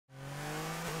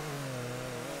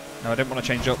No, I didn't want to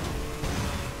change up.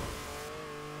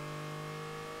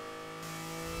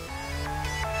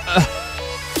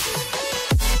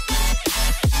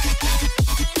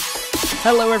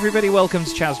 Hello everybody, welcome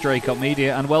to Chaz Draycott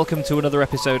Media and welcome to another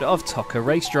episode of ToCA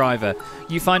Race Driver.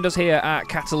 You find us here at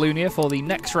Catalonia for the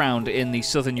next round in the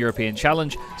Southern European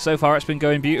Challenge. So far it's been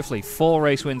going beautifully, 4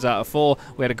 race wins out of 4.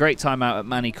 We had a great time out at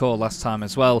Manicourt last time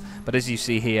as well, but as you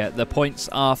see here, the points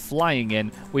are flying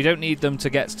in. We don't need them to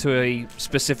get to a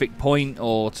specific point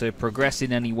or to progress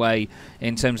in any way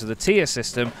in terms of the tier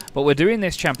system, but we're doing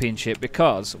this championship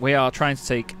because we are trying to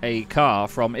take a car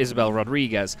from Isabel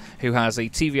Rodrigues, who has a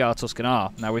TVR Tuscan R.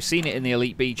 Now we've seen it in the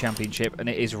Elite B Championship and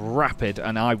it is rapid,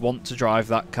 and I want to drive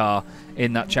that car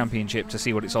in that championship to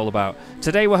see what it's all about.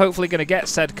 Today we're hopefully going to get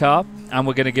said car and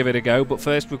we're going to give it a go, but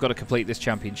first we've got to complete this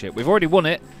championship. We've already won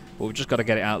it, but we've just got to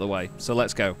get it out of the way. So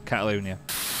let's go, Catalonia.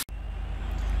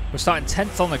 We're starting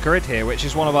 10th on the grid here, which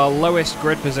is one of our lowest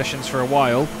grid positions for a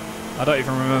while. I don't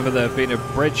even remember there being a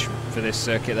bridge for this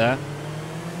circuit there.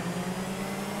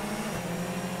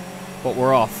 But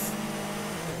we're off.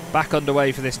 Back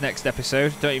underway for this next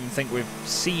episode. Don't even think we've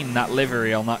seen that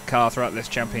livery on that car throughout this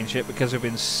championship because we've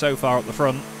been so far up the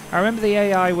front. I remember the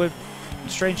AI were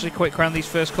strangely quick around these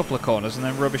first couple of corners and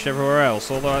then rubbish everywhere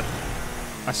else. Although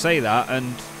I say that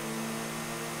and,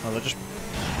 well, they're just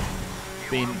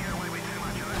being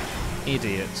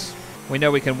idiots. We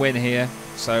know we can win here,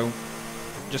 so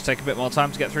just take a bit more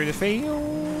time to get through the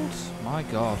field. My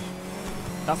God.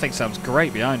 That thing sounds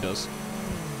great behind us.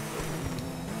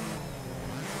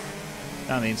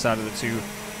 Down the inside of the two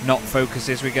not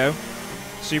focuses we go.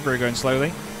 Subaru going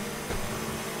slowly.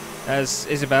 There's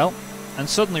Isabel. And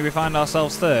suddenly we find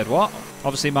ourselves third. What?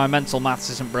 Obviously my mental maths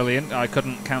isn't brilliant. I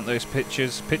couldn't count those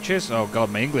pitches. Oh God,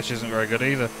 my English isn't very good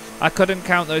either. I couldn't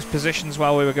count those positions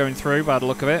while we were going through, by the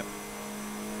look of it.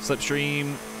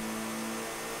 Slipstream.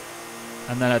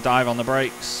 And then a dive on the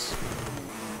brakes.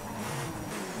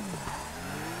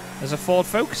 There's a Ford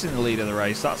Focus in the lead of the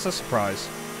race. That's a surprise.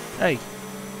 Hey.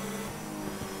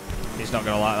 He's not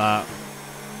going to like that.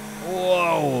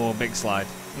 Whoa, big slide.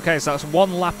 Okay, so that's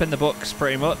 1 lap in the books,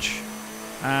 pretty much.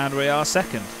 And we are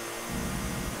second.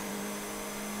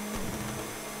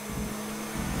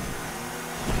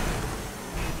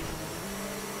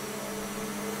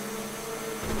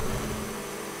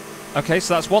 Okay,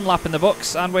 so that's 1 lap in the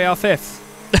books, and we are 5th.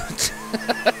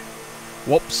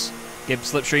 Whoops. Give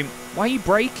slipstream. Why are you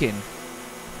braking?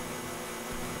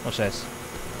 Watch this.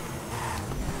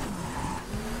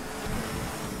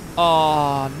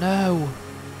 Oh, no.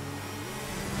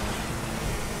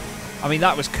 I mean,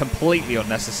 that was completely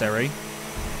unnecessary.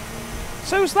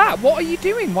 So is that. What are you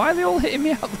doing? Why are they all hitting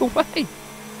me out of the way?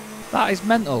 That is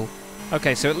mental.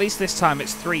 Okay, so at least this time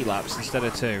it's 3 laps instead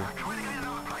of 2.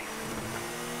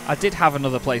 I did have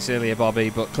another place earlier, Bobby,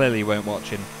 but clearly you weren't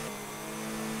watching.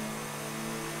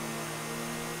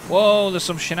 Whoa, there's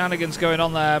some shenanigans going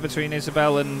on there between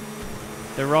Isabel and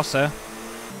De Rosa.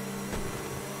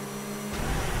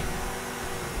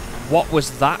 What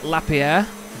was that, Lapierre?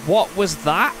 What was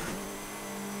that?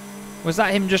 Was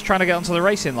that him just trying to get onto the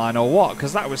racing line or what?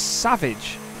 Because that was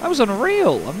savage. That was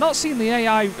unreal. I've not seen the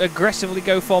AI aggressively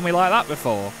go for me like that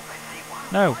before.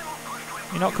 No.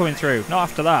 You're not coming through. Not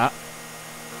after that.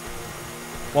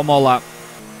 1 more lap.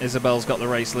 Isabel's got the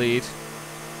race lead.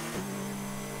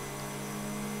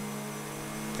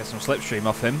 Get some slipstream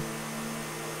off him.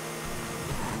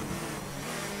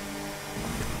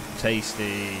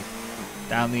 Tasty.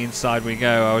 Down the inside we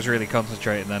go. I was really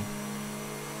concentrating then.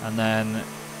 And then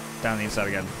down the inside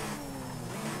again.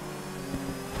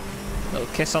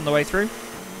 Little kiss on the way through.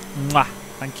 Mwah.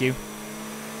 Thank you.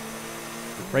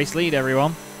 Race lead,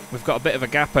 everyone. We've got a bit of a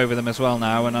gap over them as well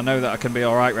now, and I know that I can be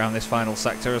alright around this final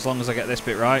sector as long as I get this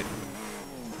bit right.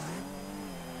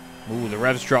 Ooh, the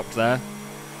revs dropped there.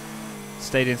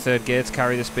 Stayed in 3rd gear to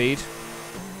carry the speed.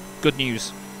 Good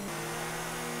news.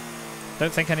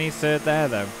 Don't think I need 3rd there,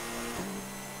 though.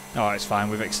 Oh, it's fine.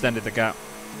 We've extended the gap.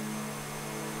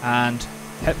 And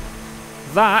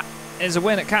that is a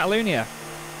win at Catalonia.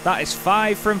 That is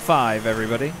 5 from 5,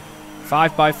 everybody.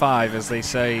 5 by 5, as they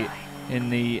say in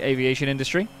the aviation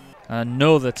industry.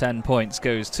 Another 10 points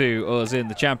goes to us in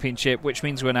the championship, which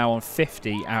means we're now on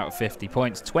 50 out of 50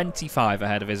 points. 25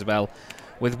 ahead of Isabel,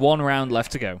 with 1 round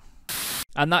left to go.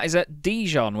 And that is at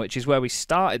Dijon, which is where we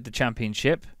started the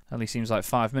championship. Only seems like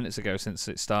 5 minutes ago since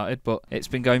it started, but it's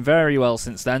been going very well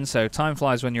since then, so time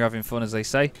flies when you're having fun, as they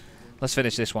say. Let's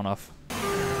finish this one off.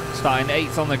 Starting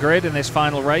 8th on the grid in this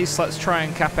final race. Let's try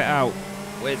and cap it out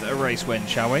with a race win,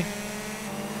 shall we?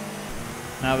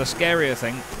 Now, the scarier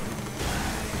thing...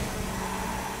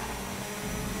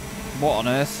 What on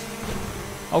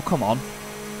earth? Oh, come on.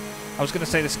 I was going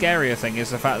to say the scarier thing is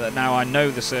the fact that now I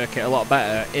know the circuit a lot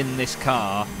better in this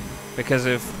car because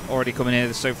of already coming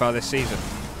here so far this season.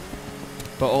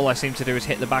 But all I seem to do is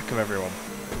hit the back of everyone.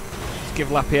 Let's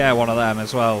give Lapierre one of them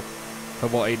as well for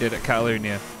what he did at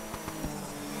Catalunya.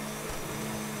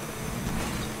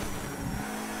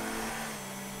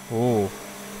 Ooh,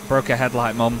 broke a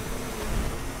headlight, Mum.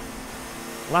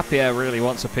 Lapierre really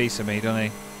wants a piece of me, doesn't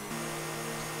he?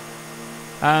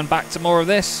 And back to more of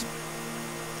this.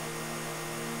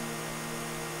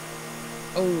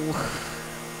 Oh,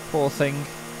 poor thing.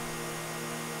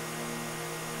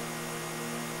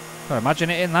 Oh, imagine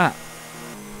it in that.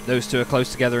 Those two are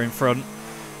close together in front.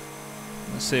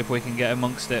 Let's see if we can get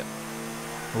amongst it.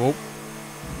 Oh,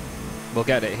 we'll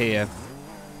get it here.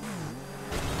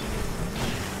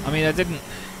 I mean, I didn't...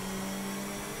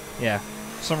 Yeah,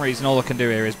 for some reason all I can do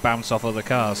here is bounce off other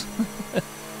cars.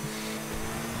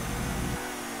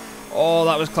 Oh,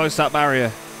 that was close to that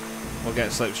barrier. We'll get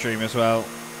slipstream as well.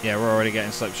 Yeah, we're already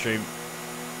getting slipstream.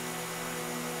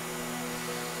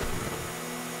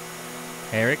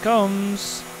 Here it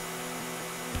comes.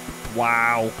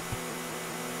 Wow.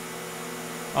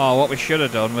 Oh, what we should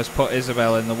have done was put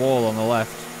Isabel in the wall on the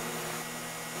left.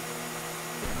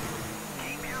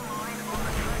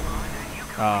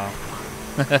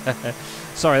 Oh.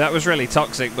 Sorry, that was really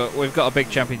toxic, but we've got a big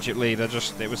championship lead.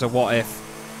 It was a what if.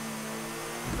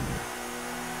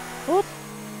 Whoop.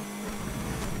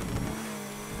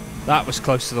 That was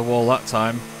close to the wall that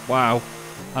time. Wow.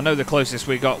 I know the closest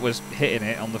we got was hitting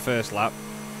it on the first lap,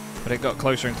 but it got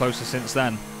closer and closer since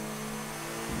then.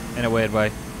 In a weird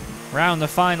way. Round the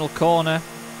final corner,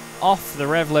 off the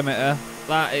rev limiter.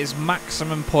 That is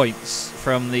maximum points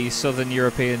from the Southern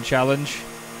European Challenge.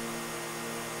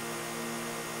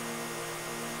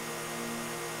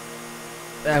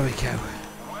 There we go.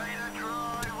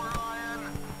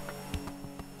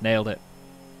 Nailed it.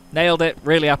 Nailed it.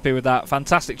 Really happy with that.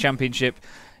 Fantastic championship.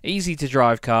 Easy to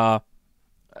drive car.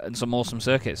 And some awesome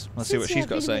circuits. Let's see what she's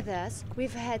got to say. With us,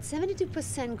 we've had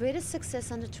 72% greater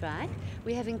success on the track.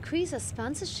 We have increased our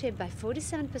sponsorship by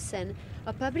 47%.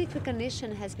 Our public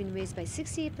recognition has been raised by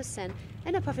 68%.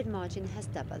 And our profit margin has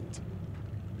doubled.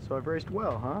 So I've raced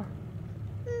well, huh?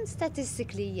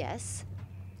 Statistically, yes.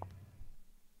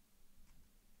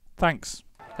 Thanks.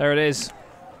 There it is.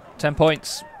 10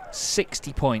 points.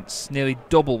 60 points. Nearly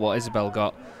double what Isabel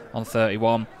got on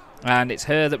 31. And it's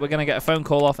her that we're going to get a phone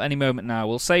call off any moment now.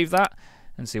 We'll save that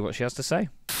and see what she has to say.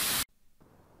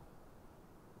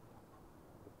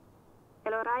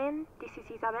 Hello Ryan, this is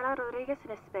Isabel Rodrigues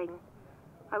in Spain.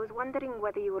 I was wondering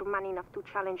whether you were man enough to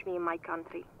challenge me in my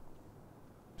country.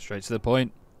 Straight to the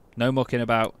point. No mucking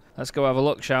about. Let's go have a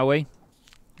look, shall we?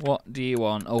 What do you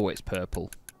want? Oh, it's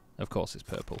purple. Of course it's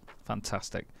purple.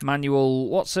 Fantastic. Manual,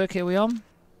 what circuit are we on?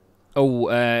 Oh,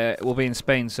 we'll be in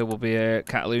Spain, so we'll be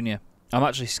Catalunya. I'm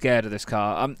actually scared of this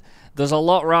car. There's a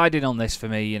lot riding on this for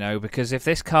me, you know, because if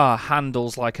this car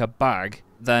handles like a bag,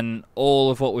 then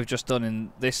all of what we've just done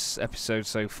in this episode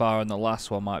so far and the last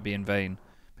one might be in vain.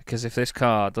 Because if this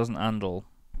car doesn't handle...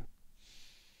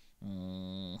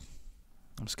 I'm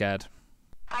scared.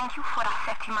 Thank you for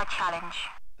accepting my challenge.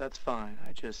 That's fine.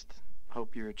 I just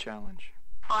hope you're a challenge.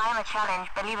 Oh, I'm a challenge.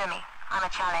 Believe in me, I'm a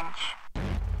challenge.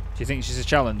 Do you think she's a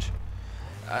challenge?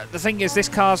 The thing is, this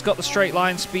car's got the straight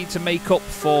line speed to make up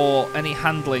for any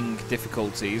handling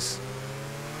difficulties.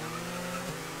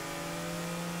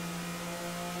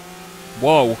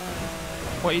 Whoa.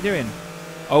 What are you doing?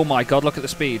 Oh my god, look at the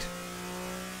speed.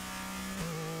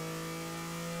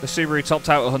 The Subaru topped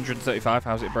out at 135.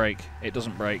 How's it brake? It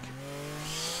doesn't brake.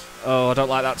 Oh, I don't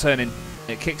like that turning.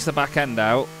 It kicks the back end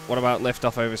out. What about lift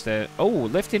off oversteer? Oh,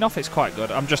 lifting off is quite good.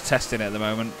 I'm just testing it at the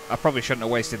moment. I probably shouldn't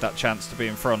have wasted that chance to be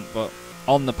in front, but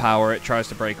on the power it tries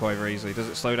to brake away very easily. Does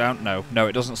it slow down? No. No,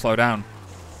 it doesn't slow down.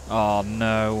 Oh,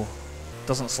 no.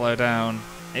 Doesn't slow down.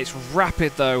 It's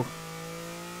rapid, though.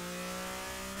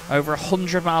 Over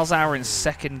 100 miles an hour in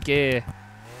second gear.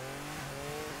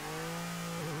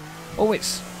 Oh,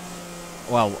 it's...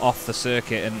 well, off the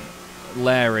circuit and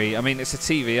Larry. I mean, it's a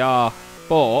TVR,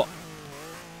 but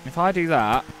if I do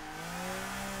that,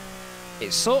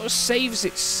 it sort of saves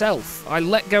itself. I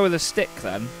let go of the stick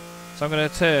then, so I'm going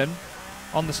to turn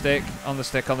on the stick, on the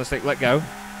stick, on the stick, let go.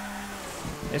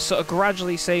 It sort of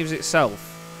gradually saves itself.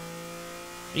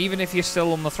 Even if you're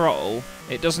still on the throttle,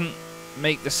 it doesn't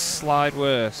make the slide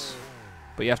worse.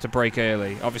 But you have to brake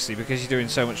early, obviously, because you're doing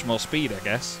so much more speed, I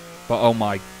guess. But oh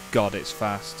my god, it's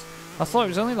fast. I thought it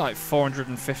was only like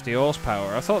 450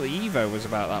 horsepower. I thought the Evo was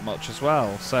about that much as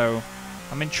well. So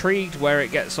I'm intrigued where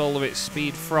it gets all of its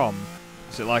speed from.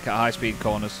 Is it like at high speed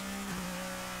corners?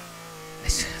 The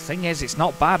thing is, it's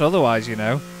not bad otherwise, you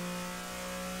know.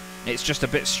 It's just a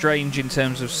bit strange in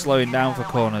terms of slowing down for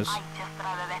corners.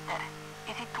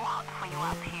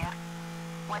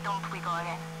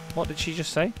 What did she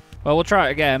just say? Well, we'll try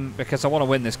it again because I want to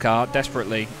win this car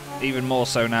desperately. Even more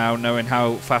so now, knowing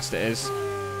how fast it is.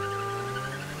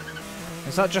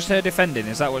 Is that just her defending?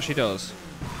 Is that what she does?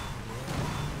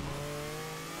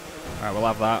 Alright, we'll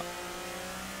have that.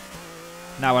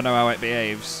 Now I know how it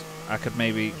behaves. I could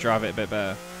maybe drive it a bit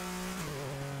better.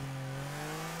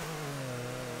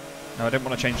 No, I didn't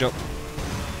want to change up.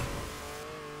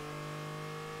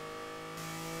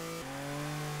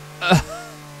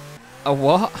 A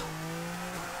what?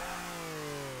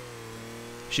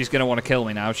 She's going to want to kill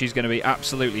me now. She's going to be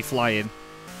absolutely flying.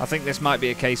 I think this might be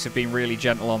a case of being really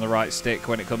gentle on the right stick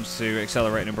when it comes to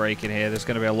accelerating and braking here. There's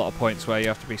going to be a lot of points where you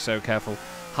have to be so careful.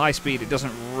 High speed, it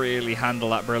doesn't really handle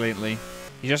that brilliantly.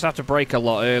 You just have to brake a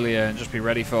lot earlier and just be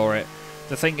ready for it.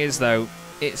 The thing is, though,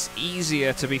 it's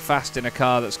easier to be fast in a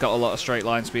car that's got a lot of straight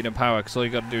line speed and power because all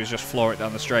you've got to do is just floor it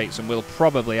down the straights and we'll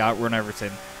probably outrun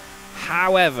everything.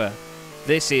 However,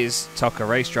 this is ToCA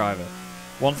Race Driver.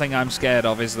 One thing I'm scared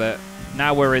of is that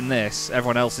now we're in this,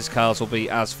 everyone else's cars will be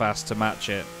as fast to match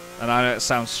it. And I know it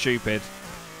sounds stupid,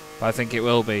 but I think it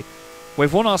will be.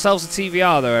 We've won ourselves a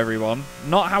TVR though, everyone.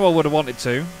 Not how I would have wanted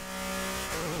to,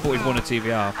 but we've won a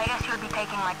TVR. I guess you'll be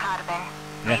taking my car then.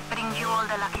 Yeah. It brings you all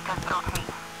the luck it has brought me,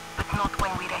 but not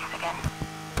when we race again.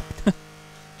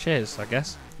 Cheers, I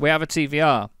guess. We have a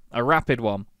TVR, a rapid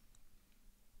one.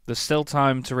 There's still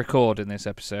time to record in this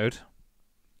episode.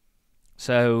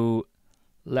 So,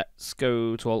 let's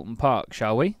go to Alton Park,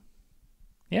 shall we?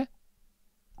 Yeah?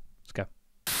 Let's go.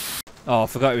 Oh, I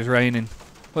forgot it was raining.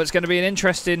 Well, it's going to be an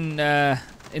interesting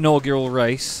inaugural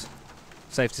race,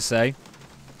 safe to say.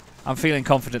 I'm feeling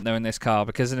confident, though, in this car,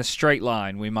 because in a straight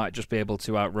line, we might just be able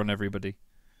to outrun everybody.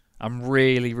 I'm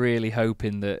really, really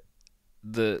hoping that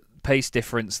the pace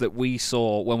difference that we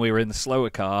saw when we were in the slower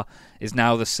car is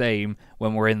now the same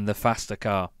when we're in the faster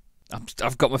car.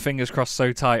 I've got my fingers crossed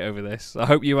so tight over this. I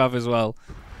hope you have as well.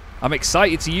 I'm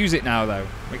excited to use it now, though.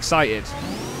 I'm excited.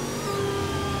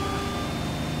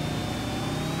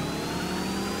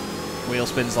 Wheel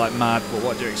spins like mad, but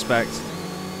what do you expect?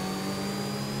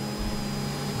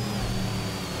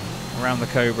 Around the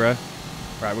Cobra.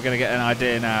 Right, we're going to get an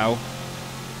idea now.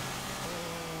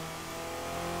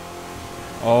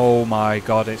 Oh my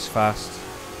god, it's fast.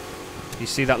 You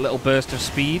see that little burst of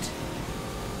speed?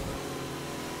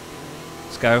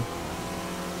 Let's go.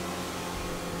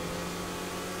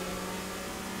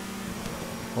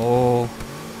 Oh,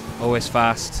 it's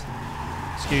fast.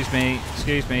 Excuse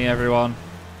me, everyone.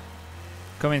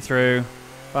 Coming through.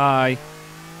 Bye.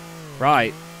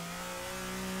 Right.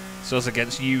 It's us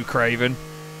against you, Craven.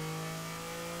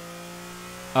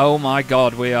 Oh my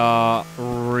god, we are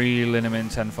reeling him in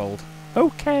tenfold.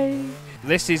 Okay.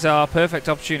 This is our perfect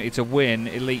opportunity to win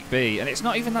Elite B, and it's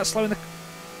not even that slow in the...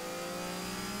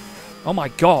 Oh my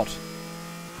god.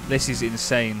 This is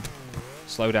insane.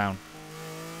 Slow down.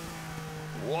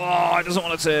 Whoa, it doesn't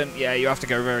want to turn. Yeah, you have to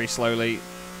go very slowly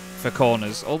for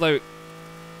corners. Although,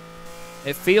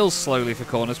 it feels slowly for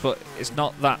corners, but it's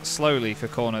not that slowly for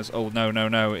corners. Oh,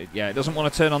 no. Yeah, it doesn't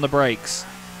want to turn on the brakes.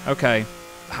 Okay.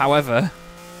 However,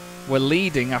 we're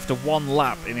leading after one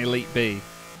lap in Elite B.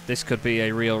 This could be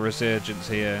a real resurgence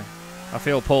here. I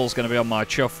feel Paul's going to be on my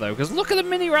chuff, though, because look at the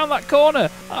Mini around that corner.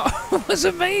 Oh, that's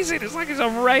amazing. It's like it's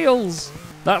on rails.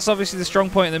 That's obviously the strong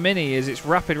point of the Mini, is it's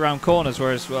rapid round corners,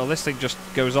 whereas, well, this thing just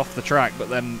goes off the track, but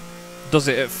then does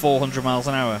it at 400 miles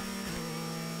an hour.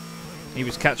 He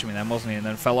was catching me then, wasn't he? And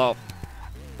then fell off.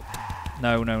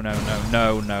 No,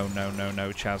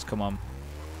 Chaz, come on.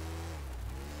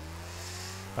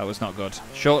 That was not good.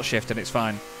 Short shift and it's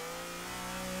fine.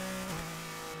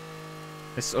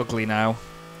 It's ugly now.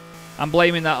 I'm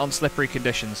blaming that on slippery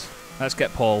conditions. Let's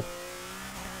get Paul.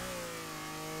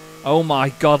 Oh my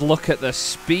god, look at the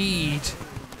speed.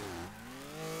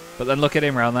 But then look at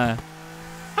him around there.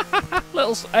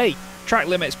 Hey, track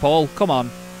limits, Paul. Come on.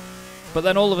 But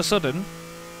then all of a sudden...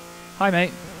 Hi,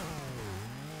 mate.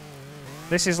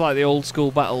 This is like the old school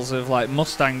battles of like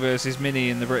Mustang versus Mini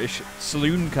in the British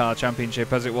Saloon Car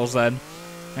Championship as it was then.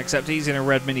 Except he's in a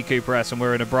red Mini Cooper S and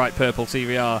we're in a bright purple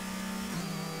TVR.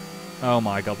 Oh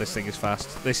my god, this thing is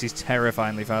fast. This is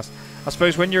terrifyingly fast. I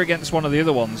suppose when you're against one of the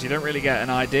other ones, you don't really get an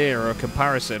idea or a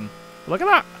comparison. Look at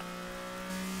that!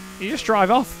 You just drive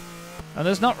off. And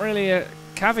there's not really a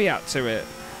caveat to it.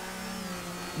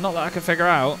 Not that I can figure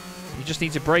out. You just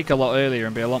need to brake a lot earlier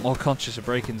and be a lot more conscious of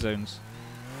braking zones.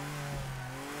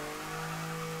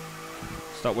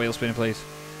 Stop wheel spinning, please.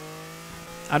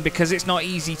 And because it's not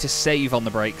easy to save on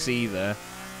the brakes either,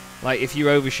 Like, if you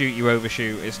overshoot, you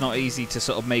overshoot. It's not easy to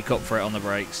sort of make up for it on the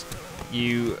brakes.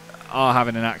 You are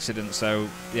having an accident, so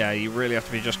yeah, you really have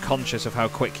to be just conscious of how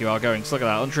quick you are going. So look at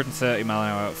that, 130 mile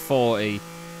an hour, 40,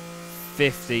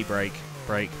 50, brake,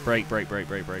 brake, brake, brake, brake,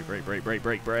 brake, brake, brake, brake, brake,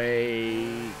 brake,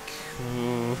 brake.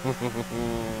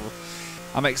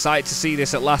 I'm excited to see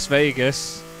this at Las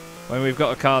Vegas, when we've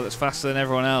got a car that's faster than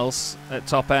everyone else at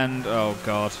top end. Oh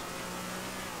god.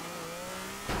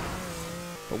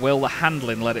 But will the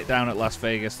handling let it down at Las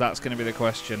Vegas? That's going to be the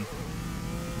question.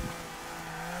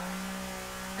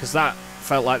 Because that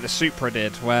felt like the Supra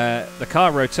did, where the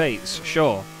car rotates,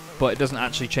 sure, but it doesn't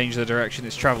actually change the direction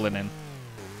it's travelling in.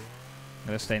 I'm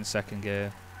going to stay in second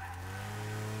gear.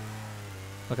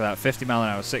 Look at that, 50 mile an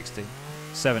hour, 60,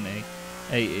 70,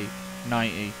 80,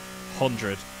 90,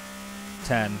 100,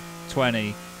 10,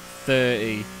 20,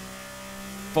 30,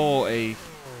 40,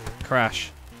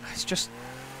 crash. It's just,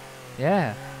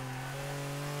 yeah.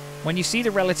 When you see the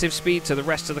relative speed to the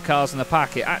rest of the cars in the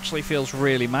pack, it actually feels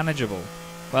really manageable.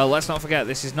 Well, let's not forget,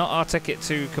 this is not our ticket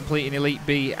to completing Elite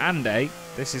B and A.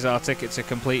 This is our ticket to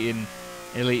completing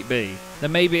Elite B. There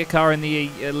may be a car in the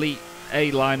Elite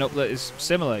A lineup that is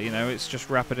similar, you know, it's just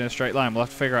rapid in a straight line. We'll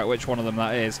have to figure out which one of them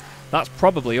that is. That's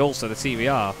probably also the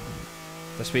TVR,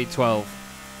 the Speed 12,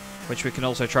 which we can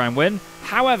also try and win.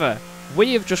 However,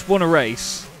 we have just won a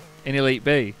race in Elite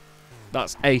B.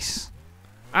 That's ace.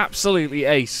 Absolutely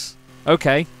ace.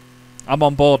 Okay, I'm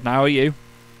on board now, are you?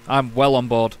 I'm well on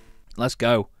board. Let's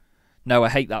go. No, I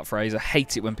hate that phrase. I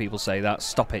hate it when people say that.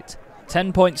 Stop it.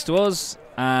 10 points to us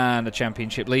and a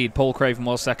championship lead. Paul Craven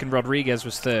was second. Rodrigues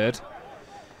was third.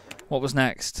 What was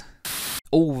next?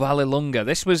 Oh, Vallelunga.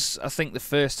 This was, I think, the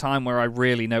first time where I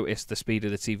really noticed the speed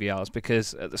of the TVRs,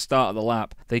 because at the start of the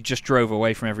lap, they just drove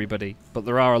away from everybody. But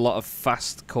there are a lot of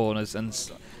fast corners, and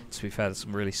to be fair, there's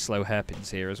some really slow hairpins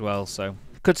here as well. So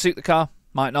could suit the car,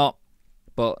 might not.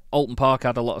 But Alton Park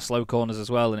had a lot of slow corners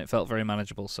as well, and it felt very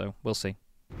manageable, so we'll see.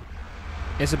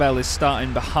 Isabel is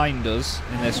starting behind us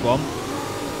in this one.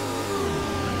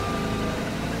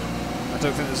 I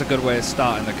don't think there's a good way of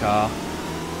starting the car.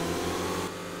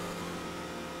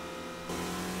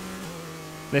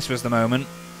 This was the moment.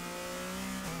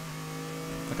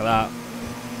 Look at that.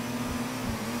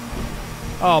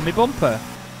 Oh, my bumper.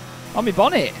 Oh, my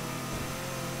bonnet.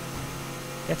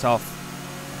 Get off.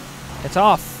 Get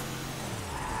off.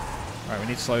 Right, we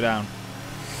need to slow down.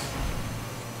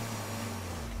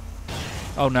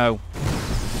 Oh no.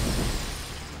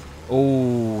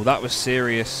 Oh, that was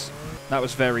serious. That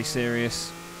was very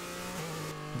serious.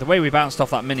 The way we bounced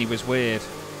off that Mini was weird.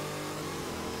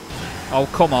 Oh,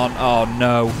 come on. Oh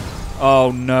no.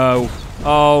 Oh no.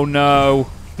 Oh no.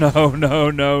 No, no,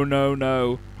 no, no,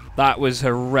 no. That was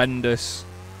horrendous.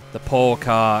 The poor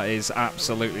car is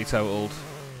absolutely totaled.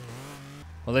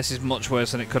 Well, this is much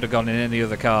worse than it could have gone in any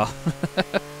other car.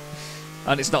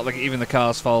 And it's not like even the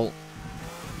car's fault.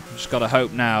 I've just got to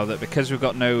hope now that because we've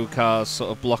got no cars sort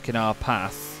of blocking our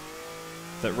path,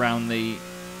 that round the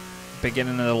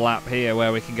beginning of the lap here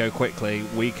where we can go quickly,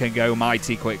 we can go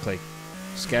mighty quickly.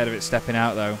 Scared of it stepping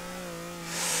out though.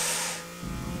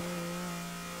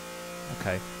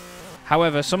 Okay.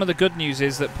 However, some of the good news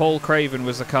is that Paul Craven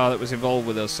was the car that was involved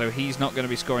with us, so he's not going to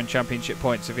be scoring championship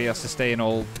points if he has to stay in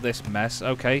all this mess.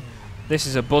 Okay, this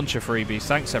is a bunch of freebies.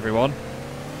 Thanks, everyone.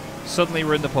 Suddenly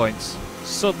we're in the points.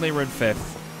 Suddenly we're in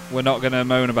 5th. We're not going to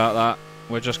moan about that.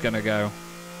 We're just going to go.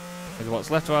 With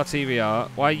what's left of our TVR.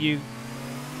 Why are you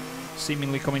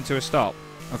seemingly coming to a stop?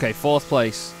 Okay, 4th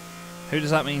place. Who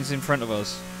does that mean is in front of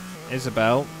us?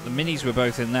 Isabel. The Minis were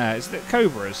both in there. Is it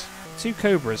Cobras? 2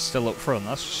 Cobras still up front.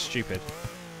 That's stupid.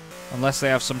 Unless they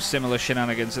have some similar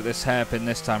shenanigans at this hairpin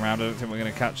this time around. I don't think we're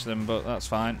going to catch them, but that's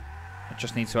fine. I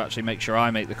just need to actually make sure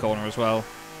I make the corner as well.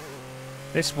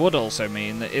 This would also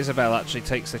mean that Isabel actually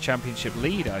takes the championship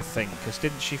lead, I think, because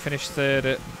didn't she finish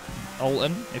 3rd at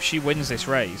Alton? If she wins this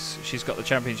race, she's got the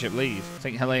championship lead. I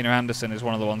think Helena Anderson is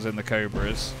one of the ones in the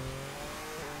Cobras.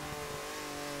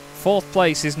 4th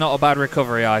place is not a bad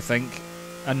recovery, I think.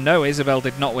 And no, Isabel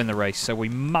did not win the race, so we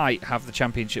might have the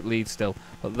championship lead still.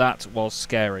 But that was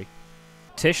scary.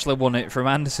 Tischler won it from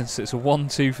Anderson, so it's a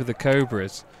 1-2 for the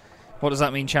Cobras. What does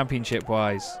that mean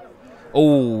championship-wise?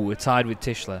 Oh, we're tied with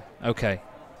Tischler. Okay.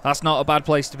 That's not a bad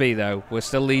place to be, though. We're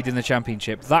still leading the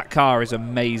championship. That car is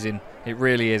amazing. It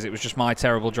really is. It was just my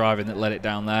terrible driving that let it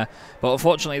down there. But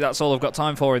unfortunately, that's all I've got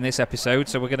time for in this episode.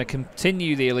 So we're going to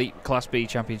continue the Elite Class B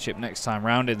Championship next time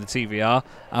round in the TVR.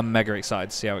 I'm mega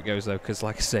excited to see how it goes, though, because,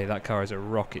 like I say, that car is a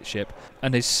rocket ship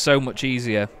and is so much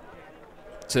easier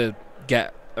to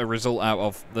get a result out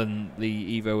of than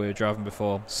the Evo we were driving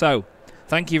before. So,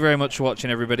 thank you very much for watching,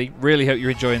 everybody. Really hope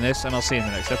you're enjoying this, and I'll see you in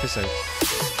the next episode.